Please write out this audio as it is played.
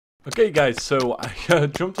Okay guys, so I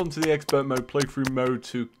jumped onto the expert mode, playthrough mode,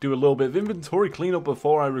 to do a little bit of inventory cleanup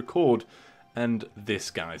before I record, and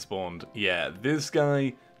this guy spawned. Yeah, this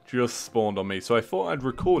guy just spawned on me, so I thought I'd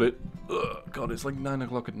record it. Ugh, God, it's like 9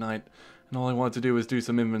 o'clock at night, and all I wanted to do was do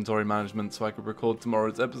some inventory management so I could record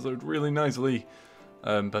tomorrow's episode really nicely.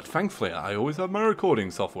 But thankfully, I always have my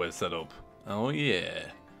recording software set up. Oh yeah.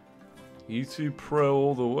 YouTube Pro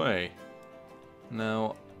all the way.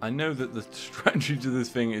 Now, I know that the strategy to this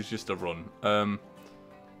thing is just a run,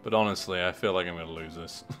 but honestly, I feel like I'm going to lose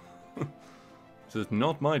this. This is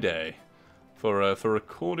not my day for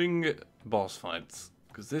recording boss fights,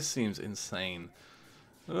 because this seems insane.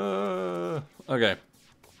 Okay, so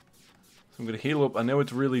I'm going to heal up. I know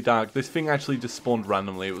it's really dark. This thing actually just spawned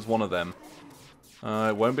randomly. It was one of them.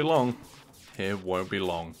 It won't be long. It won't be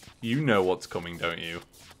long. You know what's coming, don't you?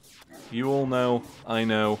 You all know. I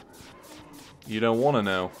know. You don't want to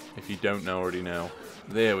know if you don't already know.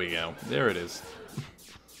 There we go. There it is.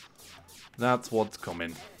 That's what's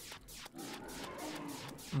coming.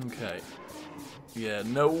 Okay. Yeah,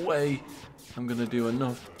 no way I'm going to do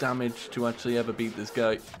enough damage to actually ever beat this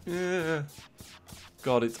guy. Yeah.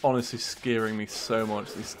 God, it's honestly scaring me so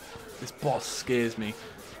much. This boss scares me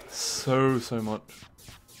so much.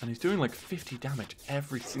 And he's doing like 50 damage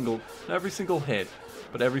every single hit,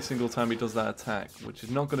 but every single time he does that attack, which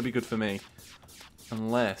is not going to be good for me.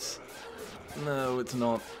 Unless... No, it's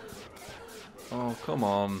not. Oh, come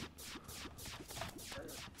on.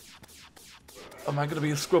 Am I going to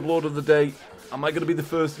be a scrub lord of the day? Am I going to be the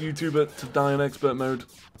first YouTuber to die in expert mode?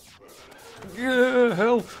 Yeah,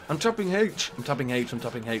 hell. I'm tapping H. I'm tapping H, I'm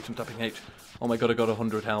tapping H, I'm tapping H. Oh my god, I got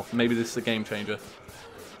 100 health. Maybe this is a game changer.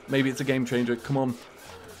 Maybe it's a game changer. Come on.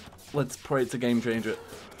 Let's pray it's a game changer.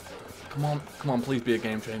 Come on, please be a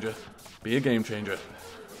game changer. Be a game changer.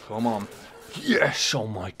 Come on. Yes! Oh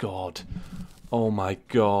my god. Oh my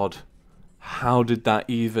god. How did that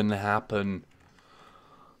even happen?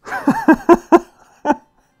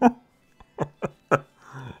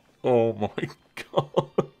 Oh my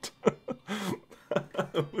god.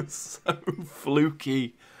 That was so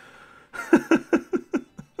fluky.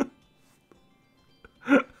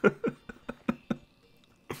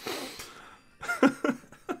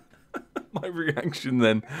 My reaction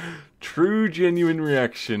then. True, genuine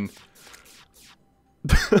reaction.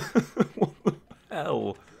 What the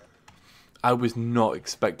hell? I was not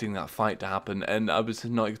expecting that fight to happen, and I was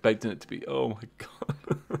not expecting it to be... Oh my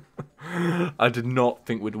god. I did not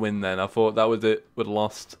think we'd win then. I thought that was it. We'd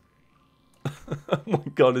lost. Oh my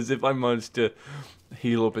god, as if I managed to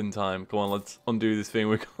heal up in time. Come on, let's undo this thing.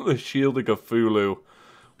 We've got the Shield of Cthulhu,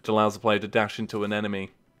 which allows the player to dash into an enemy.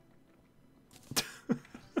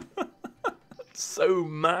 So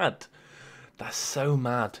mad. That's so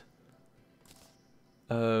mad.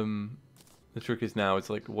 The trick is now, it's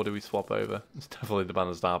like, what do we swap over? It's definitely the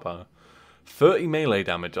banner star power. 30 melee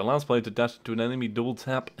damage, allows player to dash into an enemy double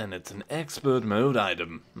tap, and it's an expert mode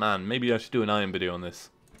item. Man, maybe I should do an iron video on this.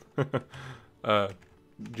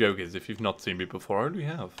 Joke is, if you've not seen me before, I already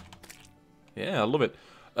have. Yeah, I love it.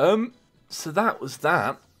 So that was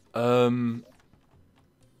that. That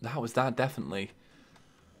was that, definitely.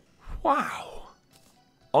 Wow.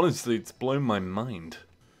 Honestly, it's blown my mind.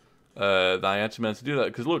 That I actually managed to do that,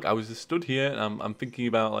 because look, I was just stood here and I'm thinking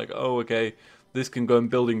about like, oh okay, this can go in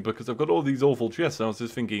building because I've got all these awful chests, and I was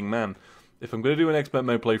just thinking, man, if I'm going to do an expert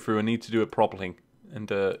mode playthrough, I need to do it properly and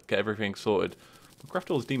get everything sorted. We'll craft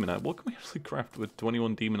all this demonite. What can we actually craft with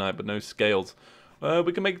 21 demonite but no scales?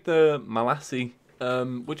 We can make the Malassi,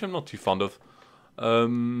 which I'm not too fond of. We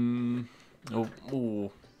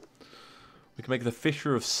can make the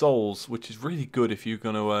Fisher of Souls, which is really good if you're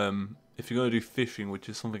gonna do fishing, which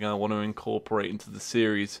is something I want to incorporate into the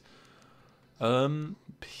series.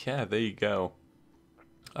 Yeah, there you go.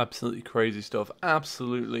 Absolutely crazy stuff.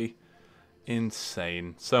 Absolutely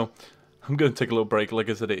insane. So, I'm going to take a little break. Like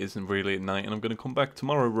I said, it isn't really at night, and I'm going to come back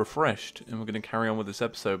tomorrow refreshed, and we're going to carry on with this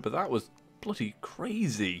episode. But that was bloody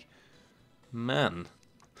crazy. Man.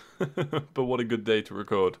 But what a good day to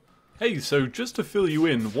record. Hey, so just to fill you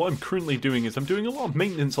in, what I'm currently doing is I'm doing a lot of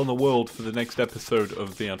maintenance on the world for the next episode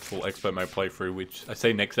of the actual expert mode playthrough, which I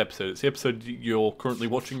say next episode, it's the episode you're currently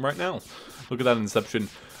watching right now. Look at that inception.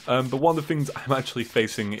 But one of the things I'm actually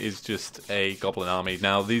facing is just a goblin army.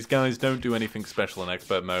 Now, these guys don't do anything special in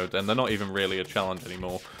expert mode, and they're not even really a challenge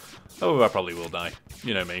anymore. Oh, I probably will die.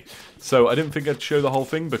 You know me. So I didn't think I'd show the whole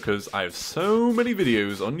thing because I have so many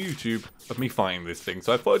videos on YouTube of me fighting this thing.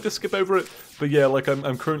 So I thought I'd just skip over it. But yeah, like what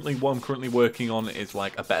I'm currently working on is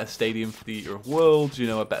like a better stadium for the Eater of Worlds, you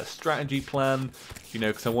know, a better strategy plan, you know,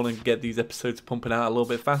 because I want to get these episodes pumping out a little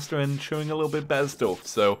bit faster and showing a little bit better stuff.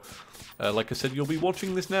 So Like I said, you'll be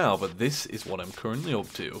watching this now, but this is what I'm currently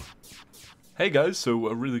up to. Hey guys, so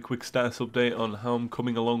a really quick status update on how I'm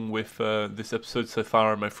coming along with this episode so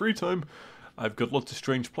far in my free time. I've got lots of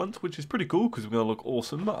strange plants, which is pretty cool because we're going to look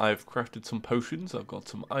awesome. I've crafted some potions, I've got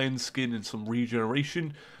some iron skin and some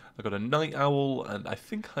regeneration. I got a night owl, and I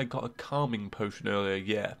think I got a calming potion earlier,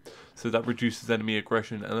 yeah. So that reduces enemy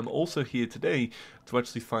aggression, and I'm also here today to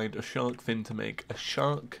actually find a shark fin to make a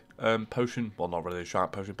shark potion. Well, not really a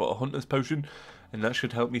shark potion, but a hunter's potion. And that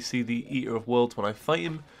should help me see the Eater of Worlds when I fight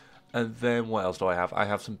him. And then what else do I have? I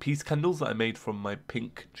have some peace candles that I made from my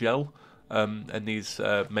pink gel. And these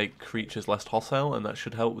make creatures less hostile, and that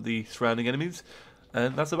should help with the surrounding enemies.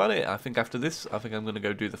 And that's about it. I think after this, I think I'm going to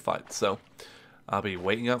go do the fight. So I'll be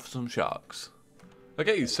waiting out for some sharks.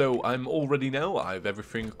 Okay, so I'm all ready now. I have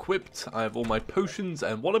everything equipped. I have all my potions,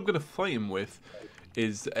 and what I'm going to fight him with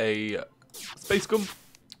is a space gun,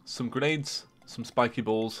 some grenades, some spiky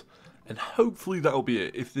balls, and hopefully that'll be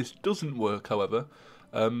it. If this doesn't work, however,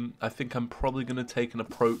 I think I'm probably going to take an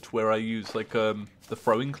approach where I use like the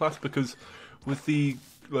throwing class, because with the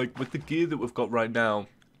gear that we've got right now,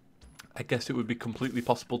 I guess it would be completely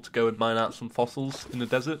possible to go and mine out some fossils in the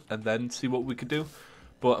desert and then see what we could do.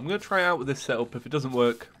 But I'm going to try out with this setup. If it doesn't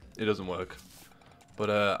work, it doesn't work. But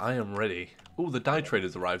I am ready. Oh, the dye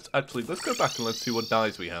trader's arrived. Actually, let's go back and let's see what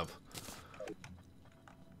dyes we have.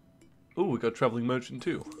 Oh, we got a traveling merchant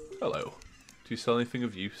too. Hello. Do you sell anything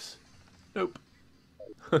of use? Nope.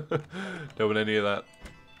 Don't want any of that.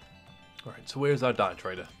 Alright, so where's our dye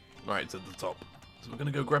trader? Alright, it's at the top. So we're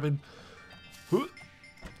going to go grab him.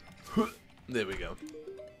 There we go.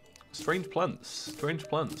 Strange plants. Strange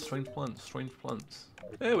plants. Strange plants. Strange plants.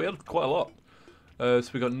 Yeah, we had quite a lot. So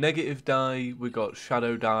we got negative dye, we got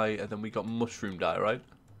shadow dye, and then we got mushroom dye, right?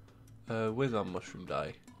 Where's our mushroom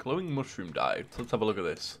dye? Glowing mushroom dye. So let's have a look at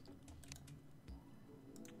this.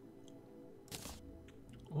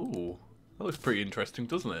 Ooh, that looks pretty interesting,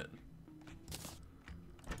 doesn't it?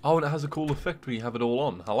 Oh, and it has a cool effect when you have it all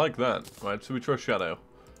on. I like that. Right, so we try shadow.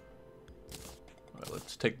 Right,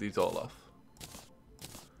 let's take these all off.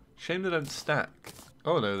 Shame they don't stack.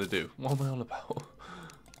 Oh no, they do. What am I on about?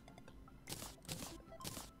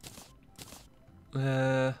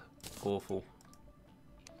 Awful.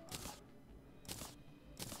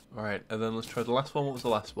 Alright, and then let's try the last one. What was the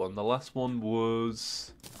last one? The last one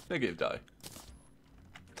was negative dye.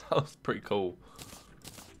 That was pretty cool.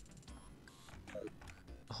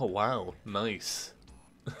 Oh wow, nice.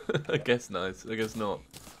 I guess nice, I guess not.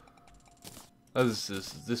 That is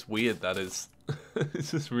just weird, that is.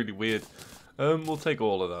 It's just really weird. We'll take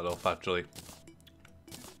all of that off, actually.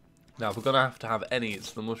 Now, if we're going to have any,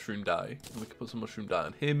 it's the mushroom dye. We can put some mushroom dye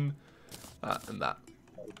on him, that, and that.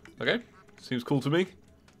 Okay, seems cool to me.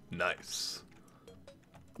 Nice.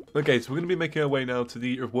 Okay, so we're going to be making our way now to the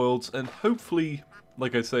Eater of Worlds, and hopefully,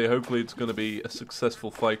 like I say, hopefully it's going to be a successful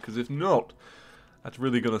fight, because if not, that's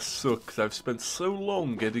really going to suck, because I've spent so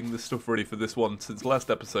long getting the stuff ready for this one since last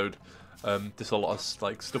episode. There's a lot of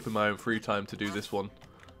like stuff in my own free time to do this one.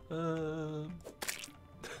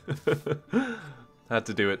 Had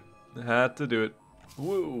to do it. Had to do it.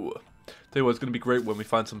 Whoa. Tell you what, it's going to be great when we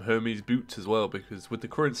find some Hermes boots as well, because with the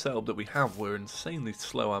current setup that we have, we're insanely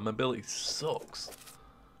slow. Our mobility sucks.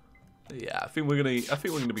 Yeah, I think we're gonna be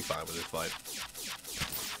fine with this fight.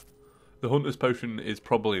 The Hunter's Potion is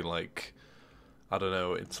probably like, I don't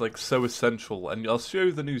know, it's like so essential. And I'll show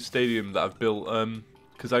you the new stadium that I've built.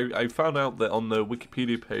 Because I found out that on the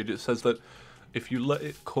Wikipedia page it says that if you let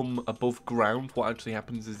it come above ground, what actually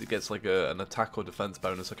happens is it gets like an attack or defense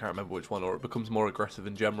bonus, I can't remember which one, or it becomes more aggressive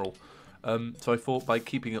in general. So I thought by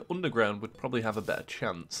keeping it underground would probably have a better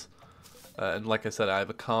chance. And like I said, I have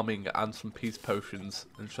a calming and some peace potions,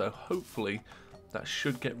 and so hopefully that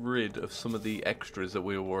should get rid of some of the extras that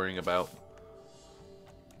we were worrying about.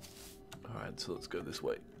 Alright, so let's go this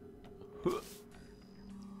way.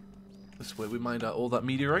 This way we mined out all that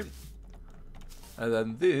meteorite. And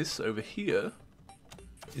then this over here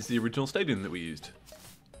is the original stadium that we used.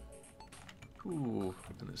 Ooh,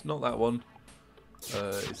 and it's not that one.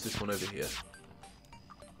 It's this one over here.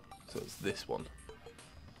 So it's this one.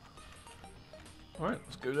 Alright,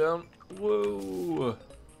 let's go down. Whoa!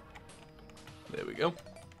 There we go.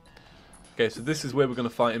 Okay, so this is where we're going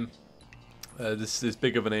to fight him. This is as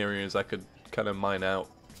big of an area as I could kind of mine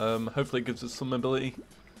out. Hopefully it gives us some mobility.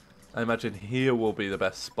 I imagine here will be the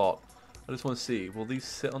best spot. I just want to see, will these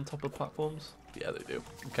sit on top of platforms? Yeah, they do.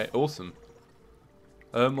 Okay, awesome.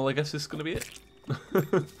 Well, I guess this is going to be it.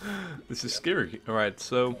 This is scary. Alright,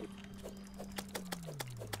 so...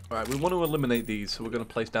 Alright, we want to eliminate these, so we're going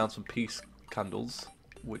to place down some peace candles,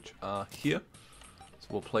 which are here. So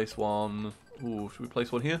we'll place one... Ooh, should we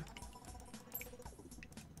place one here?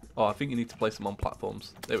 Oh, I think you need to place them on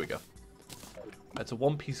platforms. There we go. It's a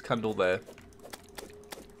one-piece candle there.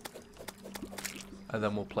 And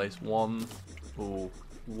then we'll place one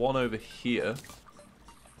over here.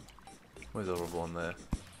 Where's the other one there?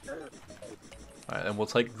 Alright, and we'll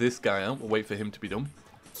take this guy out. We'll wait for him to be done.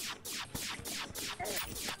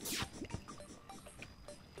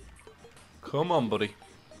 Come on, buddy.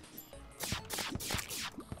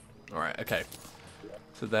 Alright, okay.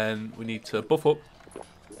 So then we need to buff up,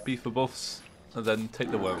 beef for buffs, and then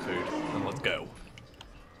take the worm food, and let's go.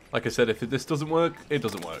 Like I said, if this doesn't work, it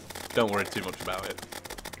doesn't work. Don't worry too much about it.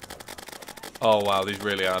 Oh wow, these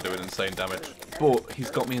really are doing insane damage. But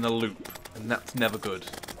he's got me in a loop, and that's never good.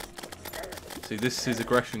 See, this is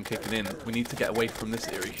aggression kicking in. We need to get away from this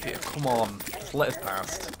area here. Come on, just let us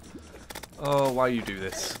past. Oh, why you do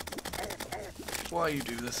this? Why you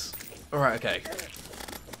do this? Alright, okay.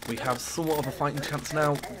 We have somewhat of a fighting chance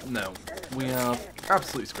now. No, we have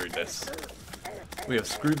absolutely screwed this. We have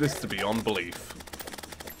screwed this to beyond belief.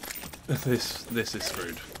 This is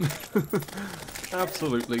screwed.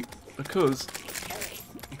 Absolutely. Because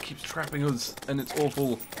it keeps trapping us and it's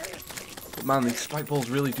awful. But man, these spike balls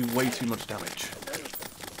really do way too much damage.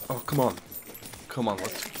 Oh, come on. Come on,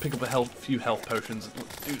 let's pick up a few health potions.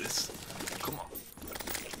 Let's do this. Come on.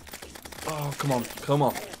 Oh, come on. Come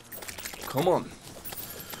on. Come on.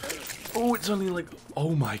 Oh, it's only like...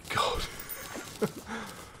 Oh my god.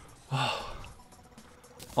 Oh.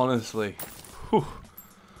 Honestly. Whew.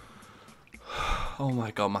 Oh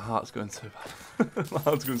my god, my heart's going so bad. My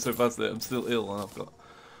heart's going so fast that I'm still ill and I've got...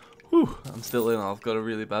 Whew, I'm still ill and I've got a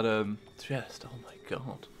really bad chest. Oh my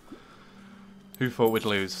god. Who thought we'd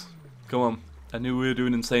lose? Come on. I knew we were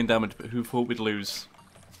doing insane damage, but who thought we'd lose?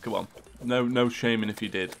 Come on. No shaming if you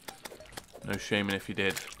did. No shaming if you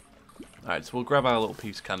did. Alright, so we'll grab our little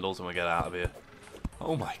piece candles and we'll get out of here.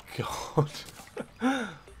 Oh my god.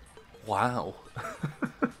 Wow.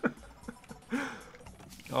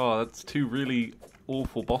 Oh, that's two really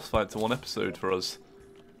awful boss fights in one episode for us.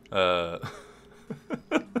 That's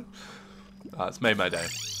made my day.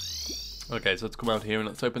 Okay, so let's come out here and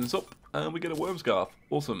let's open this up. And we get a worm scarf.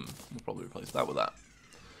 Awesome. We'll probably replace that with that.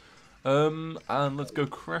 And let's go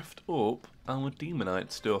craft up our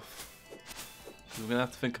demonite stuff. So we're going to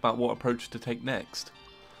have to think about what approach to take next.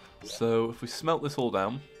 So if we smelt this all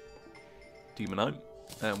down, demonite,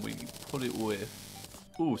 and we put it with...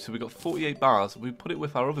 Ooh, so we got 48 bars. We put it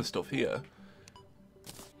with our other stuff here.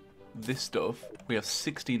 This stuff, we have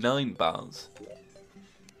 69 bars.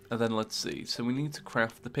 And then let's see. So we need to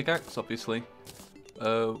craft the pickaxe, obviously.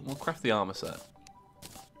 We'll craft the armor set.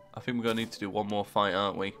 I think we're going to need to do one more fight,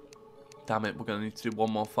 aren't we? Damn it, we're going to need to do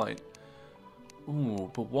one more fight.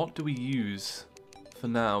 Ooh, but what do we use for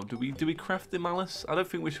now? Do we craft the malice? I don't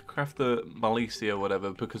think we should craft the malice or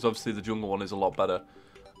whatever, because obviously the jungle one is a lot better.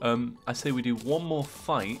 I say we do one more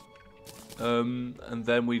fight, and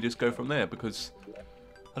then we just go from there, because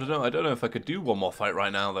I don't know if I could do one more fight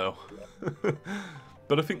right now though.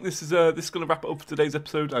 But I think this is going to wrap it up for today's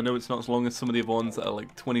episode. I know it's not as long as some of the other ones that are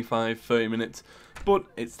like 25-30 minutes, but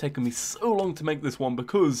it's taken me so long to make this one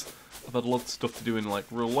because I've had a lot of stuff to do in like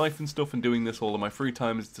real life and stuff, and doing this all in my free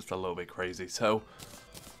time is just a little bit crazy. So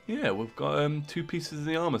yeah, we've got 2 pieces of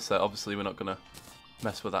the armor set. Obviously we're not going to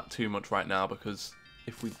mess with that too much right now, because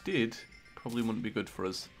if we did, probably wouldn't be good for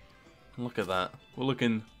us. And look at that. We're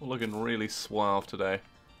looking really suave today.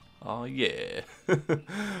 Oh yeah.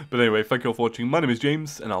 But anyway, thank you all for watching. My name is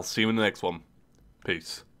James, and I'll see you in the next one.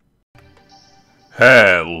 Peace.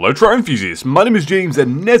 Hello Try Enthusiasts, my name is James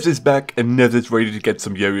and Nevs is back and Nevs is ready to get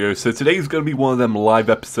some yo-yo. So today is going to be one of them live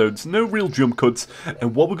episodes, no real jump cuts,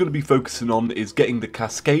 and what we're going to be focusing on is getting the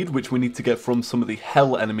cascade, which we need to get from some of the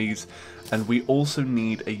hell enemies, and we also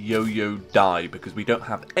need a yo-yo die because we don't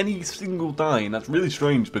have any single die, and that's really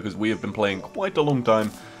strange because we have been playing quite a long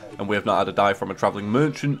time and we have not had a die from a travelling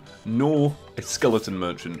merchant nor a skeleton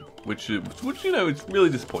merchant, which you know, it's really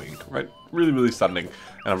disappointing, right? Really saddening,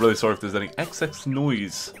 and I'm really sorry if there's any XX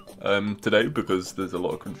noise today because there's a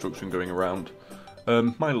lot of construction going around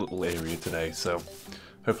my little area today, so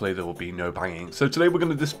hopefully there will be no banging. So today we're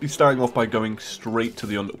going to just be starting off by going straight to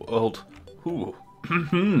the underworld. Ooh,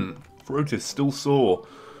 throat is still sore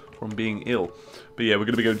from being ill, but yeah, we're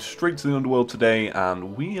going to be going straight to the underworld today,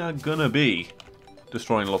 and we are going to be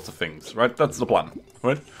destroying lots of things, right? That's the plan,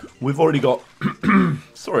 right? We've already got...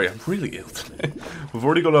 Sorry, I'm really ill today. We've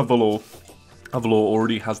already got Avalor. Avalor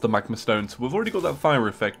already has the magma stone, so we've already got that fire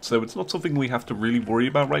effect, so it's not something we have to really worry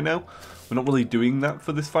about right now. We're not really doing that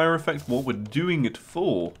for this fire effect. What we're doing it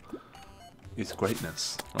for is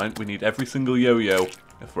greatness, right? We need every single yo-yo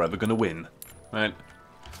if we're ever going to win, right?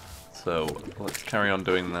 So, let's carry on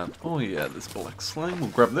doing that. Oh yeah, this black slime, we'll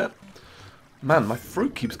grab that. Man, my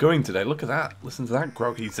fruit keeps going today, look at that. Listen to that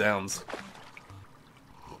groggy sounds.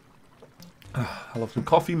 I love some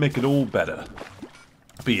coffee, make it all better.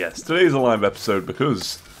 But yes, today's a live episode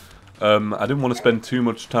because I didn't want to spend too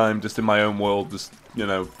much time just in my own world, just, you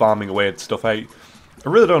know, farming away at stuff. I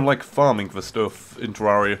really don't like farming for stuff in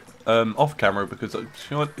Terraria off camera because, you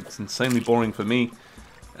know what, it's insanely boring for me.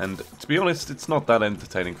 And to be honest, it's not that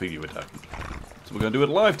entertaining for you at home. So we're going to do it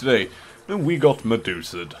live today. And we got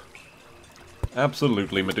Medusa'd.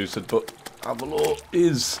 Absolutely Medusa'd, but our Valor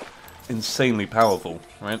is insanely powerful,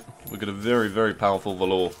 right? We've got a very, very powerful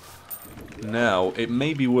Valor. Now, it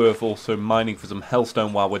may be worth also mining for some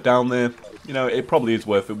hellstone while we're down there. You know, it probably is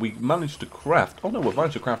worth it. We managed to craft... Oh no, we've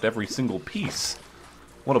managed to craft every single piece.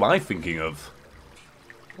 What am I thinking of?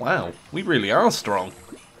 Wow, we really are strong.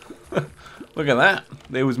 Look at that.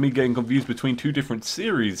 There was me getting confused between two different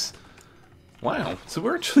series. Wow, so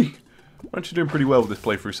we're actually doing pretty well with this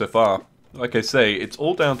playthrough so far. Like I say, it's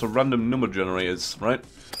all down to random number generators, right?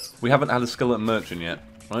 We haven't had a skeleton merchant yet,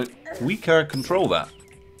 right? We can't control that,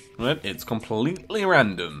 right? It's completely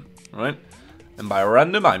random, right? And by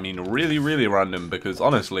random, I mean really, really random, because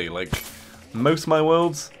honestly, like, most of my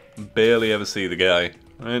worlds, barely ever see the guy,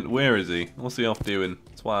 right? Where is he? What's he off doing?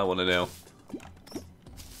 That's what I want to know.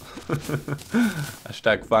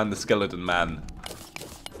 Hashtag find the skeleton man.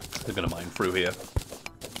 They're gonna mine through here.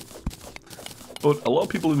 But a lot of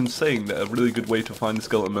people have been saying that a really good way to find the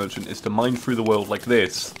skeleton merchant is to mine through the world like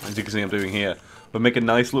this, as you can see I'm doing here, but make a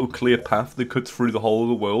nice little clear path that cuts through the whole of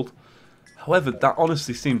the world. However, that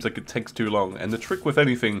honestly seems like it takes too long, and the trick with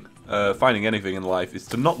anything, finding anything in life, is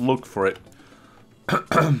to not look for it,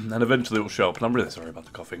 and eventually it will show up. And I'm really sorry about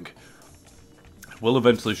the coughing. It will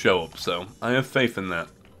eventually show up, so I have faith in that.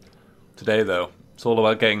 Today, though, it's all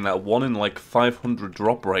about getting that 1 in like 500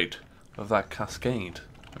 drop rate of that cascade,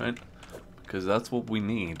 right? Because that's what we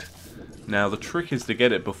need. Now, the trick is to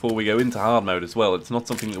get it before we go into hard mode as well. It's not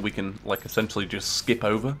something that we can, like, essentially just skip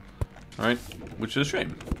over, right? Which is a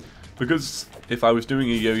shame. Because if I was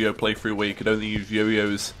doing a yo-yo playthrough where you could only use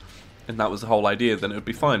yo-yos, and that was the whole idea, then it would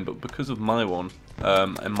be fine. But because of my one,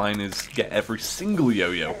 and mine is get every single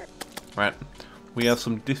yo-yo, right? We have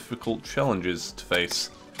some difficult challenges to face,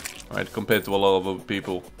 right? Compared to a lot of other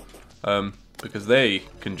people. Because they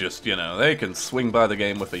can just, you know, they can swing by the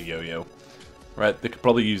game with a yo-yo. Right, they could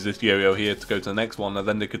probably use this yo-yo here to go to the next one, and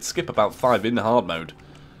then they could skip about 5 in the hard mode.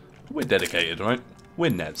 We're dedicated, right? We're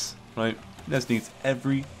Nez, right? Nez needs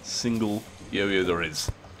every single yo-yo there is.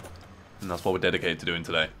 And that's what we're dedicated to doing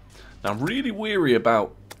today. Now, I'm really weary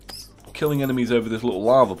about killing enemies over this little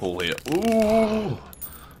lava pool here. Ooh!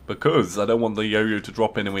 Because I don't want the yo-yo to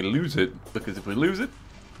drop in and we lose it. Because if we lose it,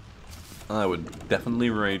 I would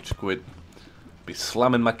definitely rage quit. Be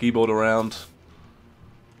slamming my keyboard around.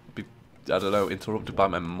 I don't know, interrupted by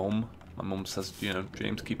my mum. My mum says, you know,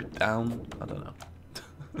 James, keep it down. I don't know.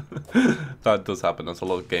 That does happen. That's a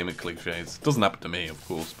lot of gaming cliches. It doesn't happen to me, of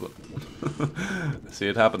course, but I see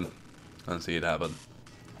it happen. I see it happen.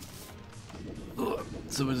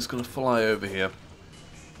 So we're just going to fly over here.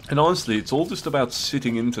 And honestly, it's all just about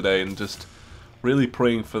sitting in today and just really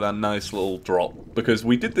praying for that nice little drop. Because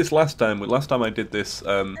we did this last time. Last time I did this,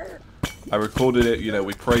 I recorded it, you know,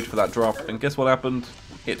 we prayed for that drop. And guess what happened?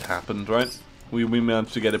 It happened, right? We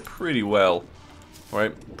managed to get it pretty well,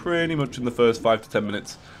 right? Pretty much in the first 5 to 10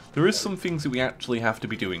 minutes. There is some things that we actually have to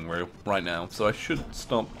be doing right now, so I should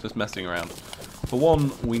stop just messing around. For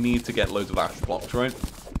one, we need to get loads of ash blocks, right?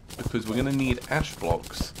 Because we're going to need ash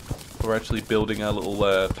blocks for actually building our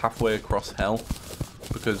little pathway across hell.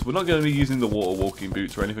 Because we're not going to be using the water walking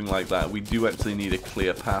boots or anything like that. We do actually need a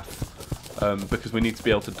clear path, because we need to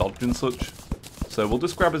be able to dodge and such. So we'll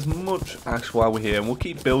just grab as much ash while we're here, and we'll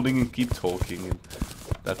keep building and keep talking, and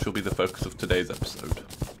that shall be the focus of today's episode.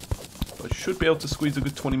 I should be able to squeeze a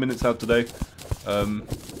good 20 minutes out today. An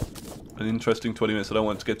interesting 20 minutes. I don't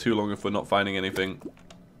want it to get too long if we're not finding anything.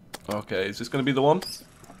 Okay, is this going to be the one?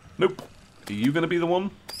 Nope. Are you going to be the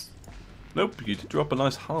one? Nope, you did drop a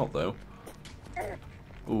nice heart, though.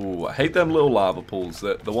 Ooh, I hate them little lava pools.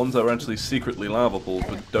 The ones that are actually secretly lava pools,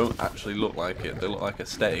 but don't actually look like it. They look like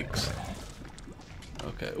aesthetics.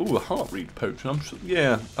 Okay, ooh, a heart reed potion.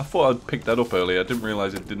 Yeah, I thought I'd picked that up earlier. I didn't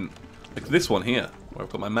realise it didn't. Like this one here, where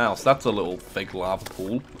I've got my mouse. That's a little fake lava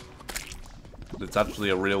pool. It's actually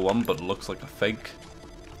a real one, but it looks like a fake.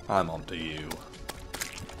 I'm onto you.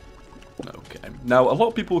 Okay. Now, a lot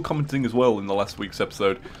of people were commenting as well in the last week's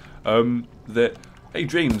episode that, hey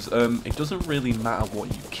James, it doesn't really matter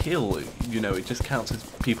what you kill. You know, it just counts as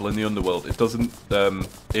people in the underworld. It doesn't.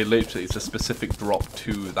 It literally, it's a specific drop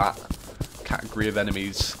to that category of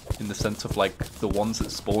enemies in the sense of like the ones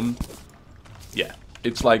that spawn. Yeah,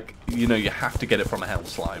 it's like, you know, you have to get it from a hell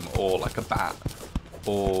slime or like a bat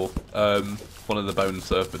or one of the bone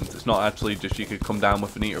serpents. It's not actually just you could come down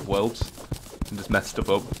with an Eater of Worlds and just mess stuff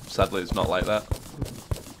up. Sadly, it's not like that.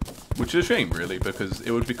 Which is a shame, really, because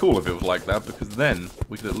it would be cool if it was like that, because then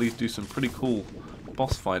we could at least do some pretty cool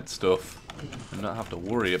boss fight stuff and not have to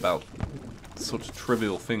worry about such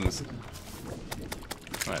trivial things.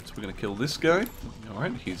 Alright, so we're going to kill this guy.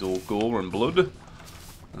 Alright, he's all gore and blood.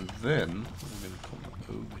 And then we're going to come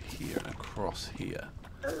over here and across here.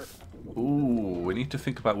 Ooh, we need to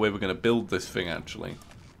think about where we're going to build this thing, actually.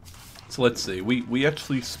 So let's see. We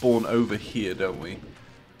actually spawn over here, don't we?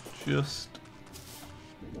 Just...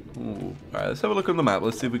 Ooh. Alright, let's have a look on the map.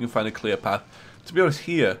 Let's see if we can find a clear path. To be honest,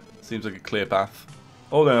 here seems like a clear path.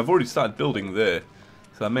 Oh, no, I've already started building there.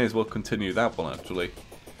 So I may as well continue that one, actually.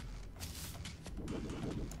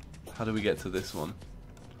 How do we get to this one?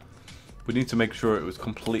 We need to make sure it was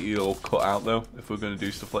completely all cut out, though, if we're going to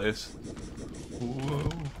do stuff like this. Whoa.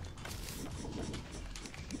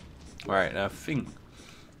 Alright, now I think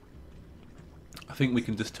we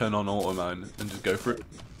can just turn on auto mine and just go for it.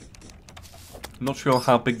 I'm not sure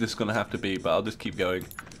how big this is going to have to be, but I'll just keep going.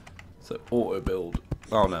 So, auto build.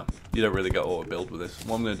 Oh no, you don't really get auto build with this.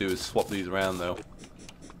 What I'm going to do is swap these around, though.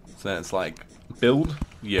 So then it's like, build,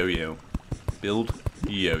 yo-yo. Build,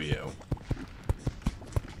 yo-yo.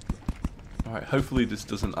 Alright, hopefully this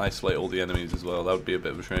doesn't isolate all the enemies as well. That would be a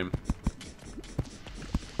bit of a shame.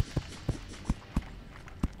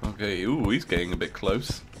 Okay, ooh, he's getting a bit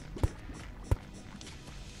close.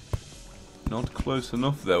 Not close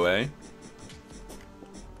enough though, eh?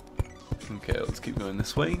 Okay, let's keep going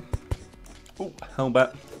this way. Oh,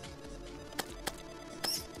 hellbat.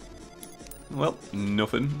 Well,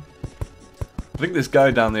 nothing. I think this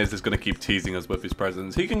guy down there is just going to keep teasing us with his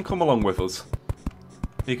presence. He can come along with us.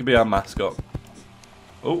 He can be our mascot.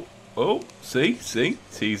 Oh, oh, see,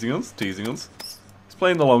 teasing us. He's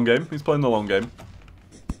playing the long game. He's playing the long game.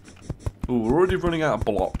 Ooh, we're already running out of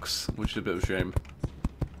blocks, which is a bit of a shame.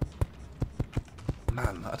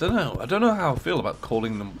 Man, I don't know how I feel about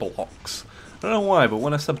calling them blocks. I don't know why, but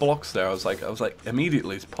when I said blocks there, I was like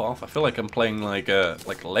immediately it's put off. I feel like I'm playing like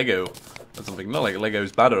Lego or something. Not like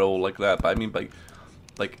Lego's bad at all like that, but I mean like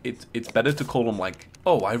it's better to call them like,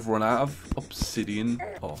 oh, I've run out of obsidian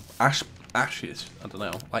or ashes. I don't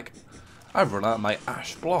know. Like, I've run out of my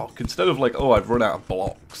ash block instead of like, oh, I've run out of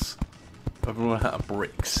blocks. I've run out of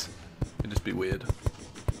bricks. It'd just be weird.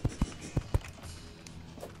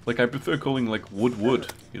 Like, I prefer calling like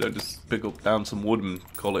wood. You know, just pick up down some wood and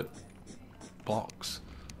call it blocks.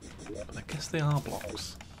 But I guess they are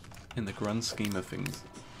blocks in the grand scheme of things.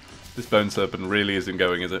 This bone serpent really isn't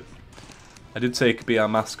going, is it? I did say it could be our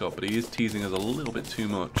mascot, but he is teasing us a little bit too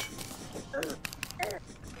much.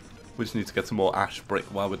 We just need to get some more ash brick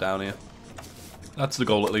while we're down here. That's the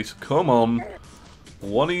goal at least. Come on.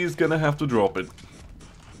 One is gonna have to drop it.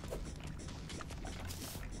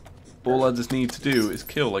 All I just need to do is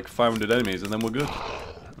kill like 500 enemies and then we're good.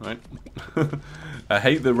 Right? I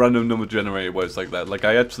hate the random number generator where it's like that. Like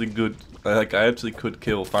I actually could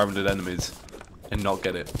kill 500 enemies and not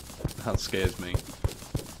get it. That scares me.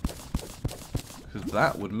 Because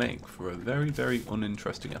that would make for a very, very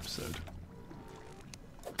uninteresting episode.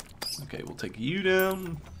 Okay, we'll take you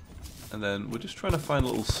down. And then we're just trying to find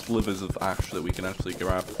little slivers of ash that we can actually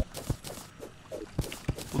grab.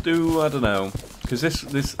 We'll do, I don't know. Because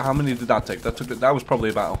this, how many did that take? That was probably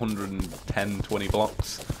about 110, 20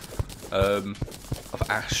 blocks of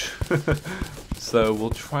ash. So we'll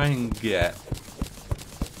try and get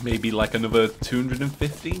maybe like another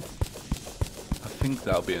 250. I think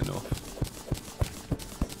that'll be enough.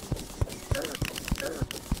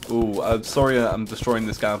 Ooh, I'm sorry I'm destroying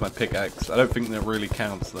this guy with my pickaxe. I don't think that really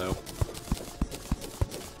counts though.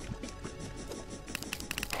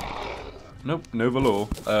 Nope, no valor.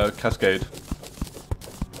 Cascade.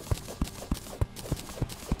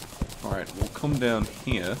 Alright, we'll come down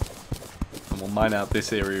here and we'll mine out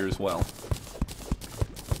this area as well.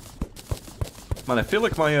 Man, I feel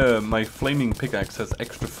like my my flaming pickaxe has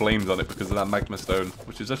extra flames on it because of that magma stone,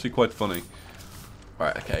 which is actually quite funny.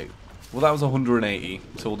 Right, okay. Well, that was 180,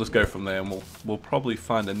 so we'll just go from there, and we'll probably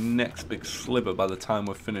find the next big sliver by the time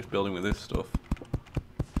we're finished building with this stuff.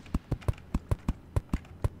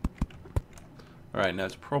 Alright, now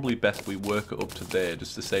it's probably best we work it up to there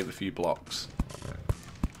just to save a few blocks.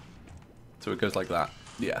 So it goes like that.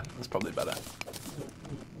 Yeah, that's probably better.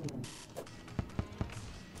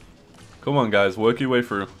 Come on, guys, work your way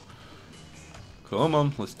through. Come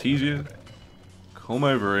on, let's tease you. Come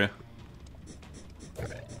over here.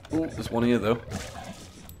 Ooh, there's one here, though.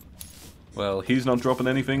 Well, he's not dropping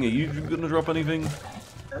anything. Are you gonna drop anything?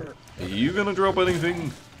 Are you gonna drop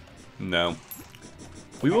anything? No.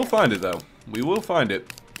 We will find it, though. We will find it.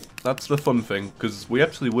 That's the fun thing, because we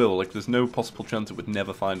actually will. Like, there's no possible chance that we'd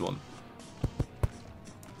never find one.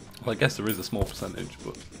 Well, I guess there is a small percentage,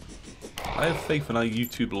 but I have faith in our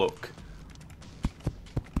YouTube luck.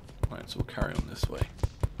 Right, so we'll carry on this way.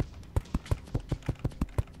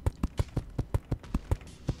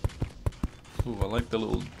 Ooh, I like the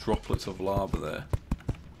little droplets of lava there.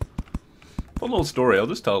 Fun little story. I'll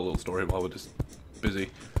just tell a little story while we're just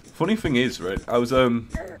busy. Funny thing is, right,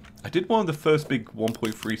 I did one of the first big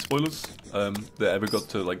 1.3 spoilers that ever got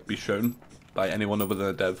to like be shown by anyone other than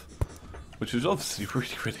a dev, which was obviously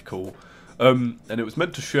really, really cool. And it was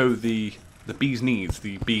meant to show the bee's knees,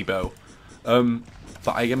 the bee bow.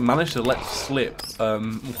 But I managed to let slip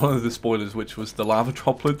one of the spoilers, which was the lava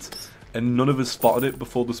droplets, and none of us spotted it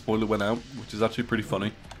before the spoiler went out, which is actually pretty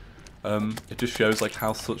funny. It just shows like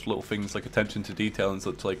how such little things like attention to detail and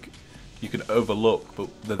such like you can overlook, but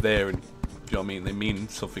they're there, and you know what I mean? They mean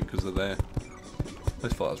something because they're there. I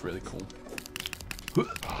just thought that was really cool.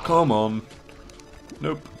 Come on.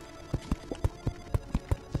 Nope.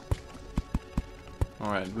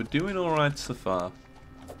 Alright, we're doing alright so far.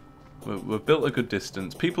 We've built a good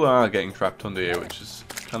distance. People are getting trapped under here, which is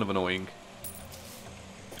kind of annoying.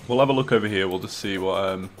 We'll have a look over here. We'll just see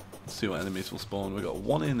what enemies will spawn. We've got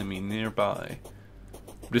one enemy nearby.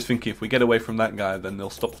 I'm just thinking if we get away from that guy, then they'll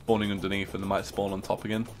stop spawning underneath and they might spawn on top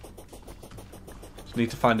again. Just need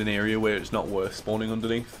to find an area where it's not worth spawning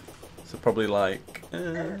underneath. So probably like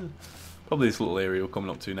probably this little area we're coming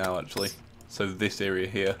up to now, actually. So this area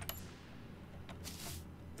here.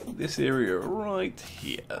 This area right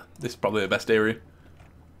here. This is probably the best area.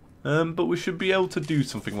 But we should be able to do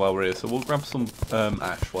something while we're here, so we'll grab some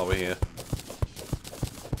ash while we're here.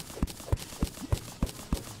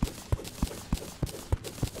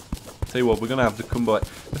 Tell you what, we're going to have to come back.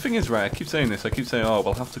 The thing is, right, I keep saying this, oh,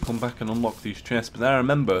 we'll have to come back and unlock these chests, but then I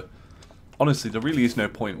remember, honestly, there really is no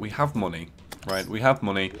point. We have money, right? We have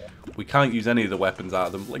money. We can't use any of the weapons out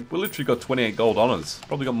of them. Like, we literally got 28 gold on us.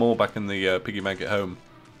 Probably got more back in the piggy bank at home.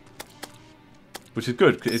 Which is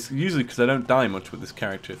good, cause it's usually because I don't die much with this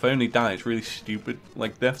character. If I only die, it's really stupid,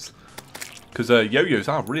 like deaths. Because yo-yos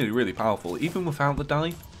are really, really powerful, even without the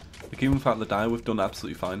die. Like, even without the die, we've done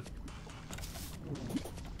absolutely fine.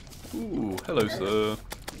 Ooh, hello, sir.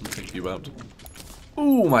 Let me take you out.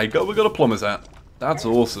 Oh my god, we got a plumber's hat. That's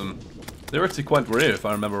awesome. They're actually quite rare, if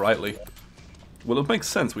I remember rightly. Well, it makes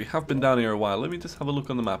sense. We have been down here a while. Let me just have a look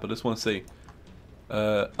on the map. I just want to see.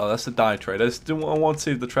 Oh, that's the dye trade. I want to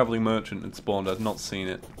see if the travelling merchant had spawned. I've not seen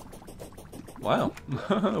it. Wow.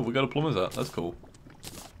 We got a plumber's hat. That's cool.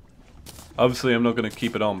 Obviously, I'm not going to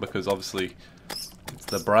keep it on because obviously it's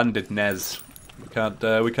the branded Nez.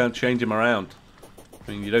 We can't change him around.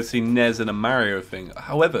 I mean, you don't see Nez in a Mario thing.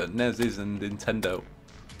 However, Nez is in Nintendo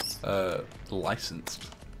licensed.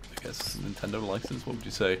 I guess Nintendo licensed. What would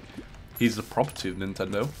you say? He's the property of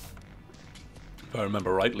Nintendo, if I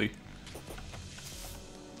remember rightly.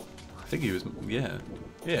 I think he was, yeah.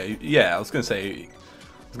 I was gonna say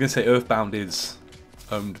Earthbound is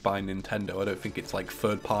owned by Nintendo. I don't think it's like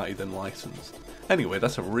third party then licensed. Anyway,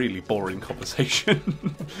 that's a really boring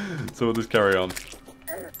conversation. So we'll just carry on.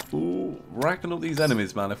 Ooh, racking up these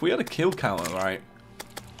enemies, man. If we had a kill counter, right?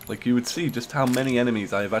 Like you would see just how many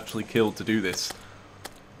enemies I have actually killed to do this.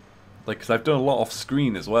 Like, because I've done a lot off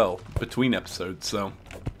screen as well between episodes. So,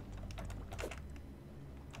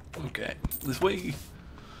 okay, this way.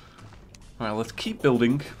 Alright, let's keep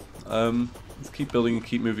building. Let's keep building and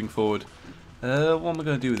keep moving forward. What am I going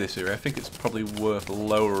to do with this here? I think it's probably worth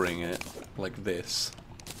lowering it like this.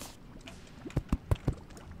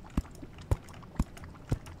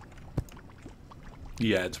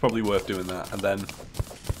 Yeah, it's probably worth doing that, and then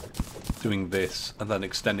doing this, and then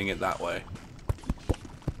extending it that way.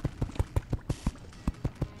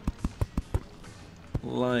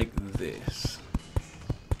 Like this.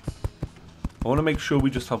 I want to make sure we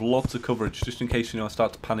just have lots of coverage, just in case, you know, I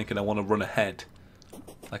start to panic and I want to run ahead.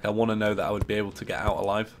 Like, I want to know that I would be able to get out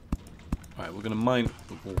alive. Alright, we're going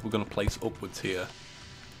to place upwards here.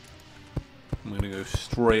 I'm going to go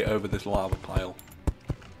straight over this lava pile.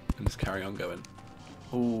 And just carry on going.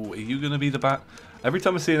 Oh, are you going to be the bat? Every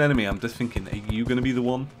time I see an enemy, I'm just thinking, are you going to be the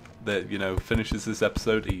one that, you know, finishes this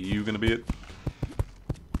episode? Are you going to be it?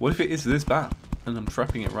 What if it is this bat? And I'm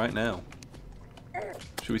trapping it right now.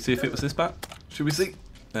 Should we see if it was this bat? Should we see?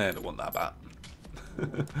 I don't want that bat.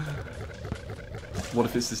 What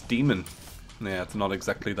if it's this demon? Yeah, it's not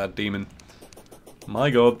exactly that demon. My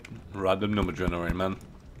god. Random number generator, man.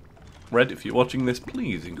 Red, if you're watching this,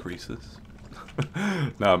 please increase this.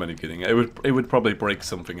 No, I'm only kidding. It would probably break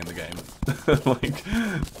something in the game. Like,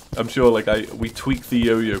 I'm sure like we tweak the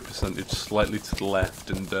yo-yo percentage slightly to the left,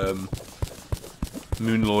 and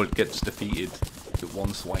Moonlord gets defeated with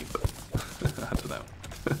one swipe. I don't know.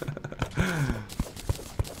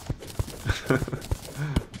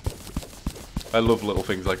 I love little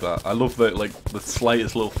things like that. I love that like the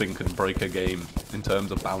slightest little thing can break a game in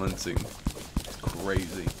terms of balancing. It's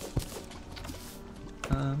crazy.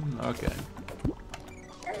 Okay.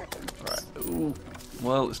 Alright. Ooh.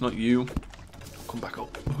 Well, it's not you. Come back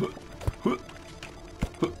up.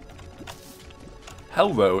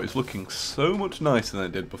 Hell, though, is looking so much nicer than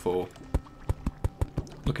it did before.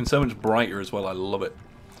 Looking so much brighter as well. I love it.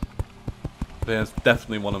 There's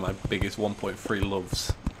definitely one of my biggest 1.3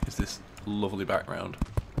 loves, is this lovely background.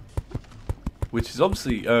 Which is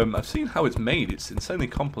obviously, I've seen how it's made. It's insanely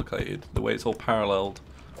complicated. The way it's all paralleled,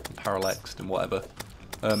 and parallaxed, and whatever.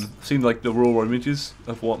 I've seen like the raw images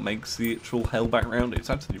of what makes the actual hell background.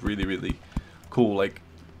 It's actually really, really cool. Like,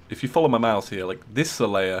 if you follow my mouse here, like this is a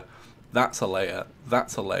layer, that's a layer,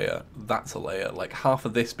 that's a layer, that's a layer. Like half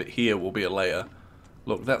of this bit here will be a layer.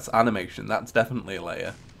 Look, that's animation. That's definitely a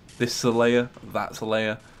layer. This is a layer, that's a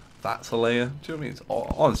layer, that's a layer. Do you know what I mean? It's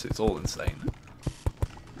all, honestly, it's all insane.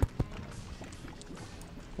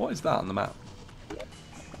 What is that on the map?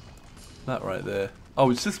 That right there.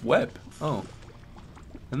 Oh, it's this web. Oh.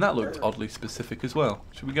 And that looked oddly specific as well.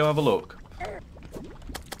 Should we go have a look?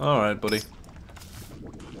 Alright, buddy.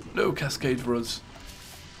 No cascade for us.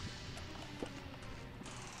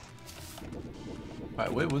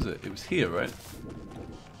 Right, where was it? It was here, right?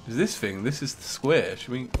 Is this thing? This is the square. Should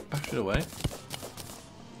we bash it away?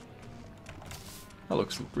 That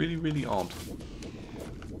looks really, really odd.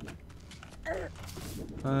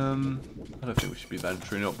 I don't think we should be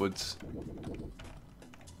venturing upwards.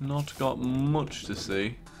 Not got much to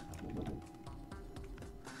see.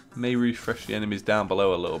 May refresh the enemies down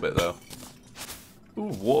below a little bit though. Ooh,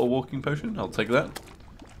 water walking potion. I'll take that.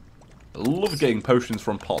 I love getting potions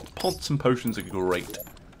from pots. Pots and potions are great.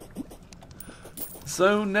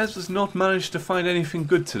 So, Nez has not managed to find anything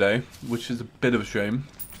good today, which is a bit of a shame.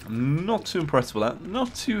 I'm not too impressed with that.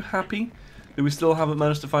 Not too happy that we still haven't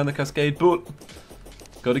managed to find the cascade, but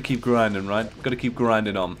gotta keep grinding, right? Gotta keep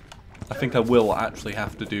grinding on. I think I will actually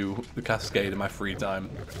have to do the cascade in my free time.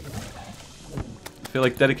 I feel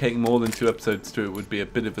like dedicating more than 2 episodes to it would be a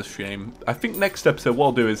bit of a shame. I think next episode what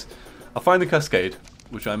I'll do is, I'll find the cascade,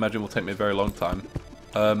 which I imagine will take me a very long time.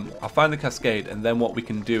 I'll find the cascade, and then what we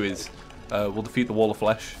can do is we'll defeat the wall of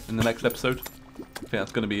flesh in the next episode. I think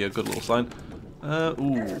that's going to be a good little sign.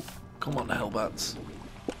 Ooh, come on, hellbats.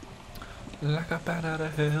 Like a bat out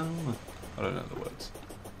of hell. I don't know the words.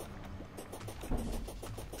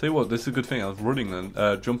 Tell you what, this is a good thing. I was running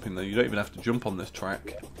and jumping there. You don't even have to jump on this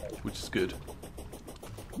track, which is good.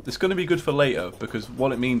 It's going to be good for later because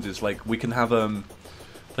what it means is like we can have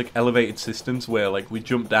like elevated systems where like we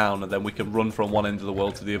jump down and then we can run from one end of the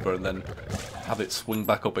world to the other and then have it swing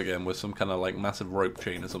back up again with some kind of like massive rope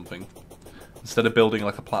chain or something. Instead of building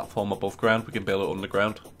like a platform above ground, we can build it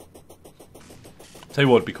underground. Tell you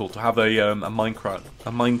what would be cool to have a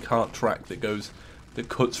minecart track that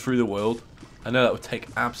cuts through the world. I know that would take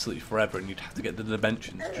absolutely forever and you'd have to get the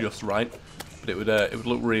dimensions just right, but it would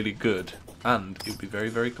look really good and it would be very,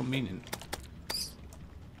 very convenient.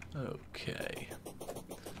 Okay.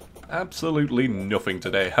 Absolutely nothing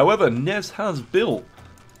today. However, Nez has built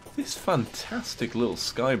this fantastic little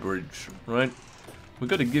sky bridge, right? We've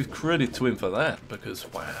got to give credit to him for that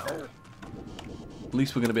because, wow. At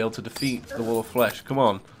least we're going to be able to defeat the wall of flesh. Come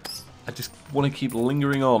on. I just want to keep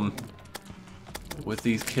lingering on with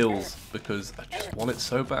these kills because I just want it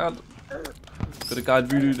so bad. Got a guide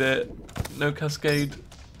voodoo there. No cascade.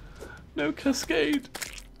 No cascade.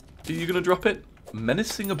 Are you going to drop it?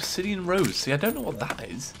 Menacing obsidian rose. See, I don't know what that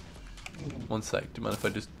is. One sec. Do you mind if I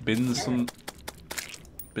just bin some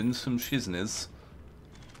shizness?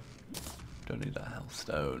 Don't need that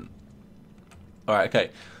hellstone. Alright,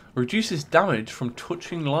 okay. Reduces damage from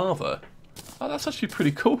touching lava. Oh, that's actually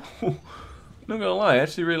pretty cool. Not gonna lie, I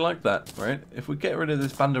actually really like that, right? If we get rid of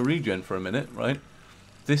this band of regen for a minute, right?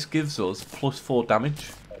 This gives us +4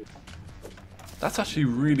 damage. That's actually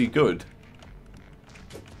really good.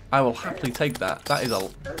 I will happily take that. That's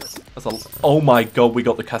a oh my god, we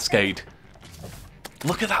got the cascade.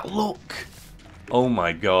 Look at that look. Oh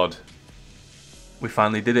my god. We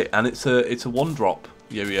finally did it, and it's a 1-drop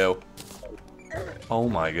yo-yo. Oh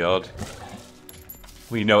my god.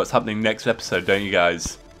 We know what's happening next episode, don't you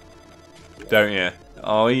guys? Don't you?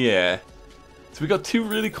 Oh yeah. So we got 2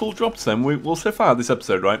 really cool drops then. We'll so far this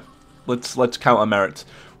episode, right? Let's count our merits.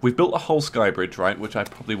 We've built a whole sky bridge, right, which I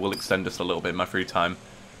probably will extend just a little bit in my free time.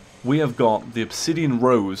 We have got the obsidian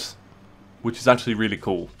rose, which is actually really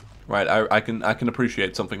cool, right? I can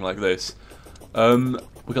appreciate something like this.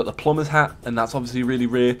 We got the plumber's hat, and that's obviously really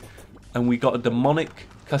rare. And we got a demonic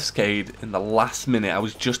cascade in the last minute. I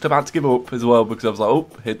was just about to give up as well because I was like, oh,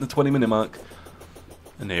 hitting the 20-minute mark.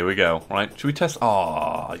 And here we go, right? Should we test?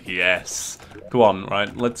 Oh, yes. Go on,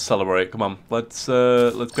 right? Let's celebrate. Come on, let's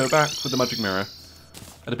go back with the magic mirror.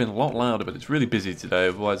 It'd have been a lot louder, but it's really busy today.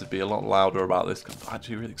 Otherwise, it'd be a lot louder about this. I'm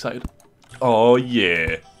actually really excited. Oh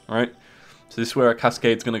yeah, right. So this is where our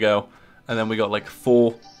cascade's gonna go, and then we got like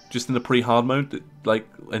 4 just in the pre-hard mode, like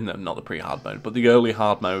not the pre-hard mode, but the early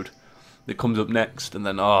hard mode that comes up next, and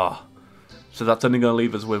then so that's only gonna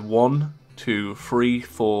leave us with 1, 2, 3,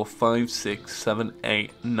 4, 5, 6, 7,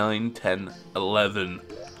 8, 9, 10, 11.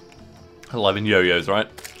 11 yo-yos, right?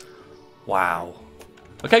 Wow.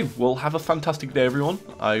 Okay, well, have a fantastic day, everyone.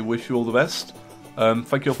 I wish you all the best.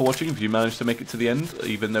 Thank you all for watching. If you managed to make it to the end,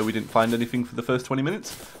 even though we didn't find anything for the first 20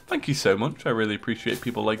 minutes, thank you so much. I really appreciate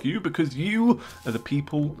people like you, because you are the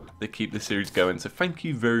people that keep this series going. So thank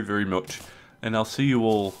you very, very much. And I'll see you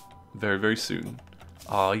all very, very soon.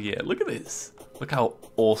 Oh, yeah, look at this. Look how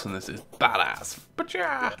awesome this is. Badass. But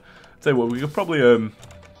yeah. Tell you what, we could probably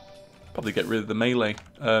get rid of the melee.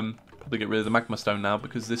 Probably get rid of the magma stone now,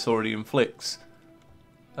 because this already inflicts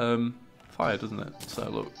fire, doesn't it? So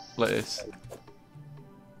look, like this.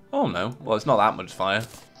 Oh no, well it's not that much fire.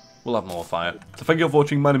 We'll have more fire. So thank you all for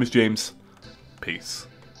watching. My name is James. Peace.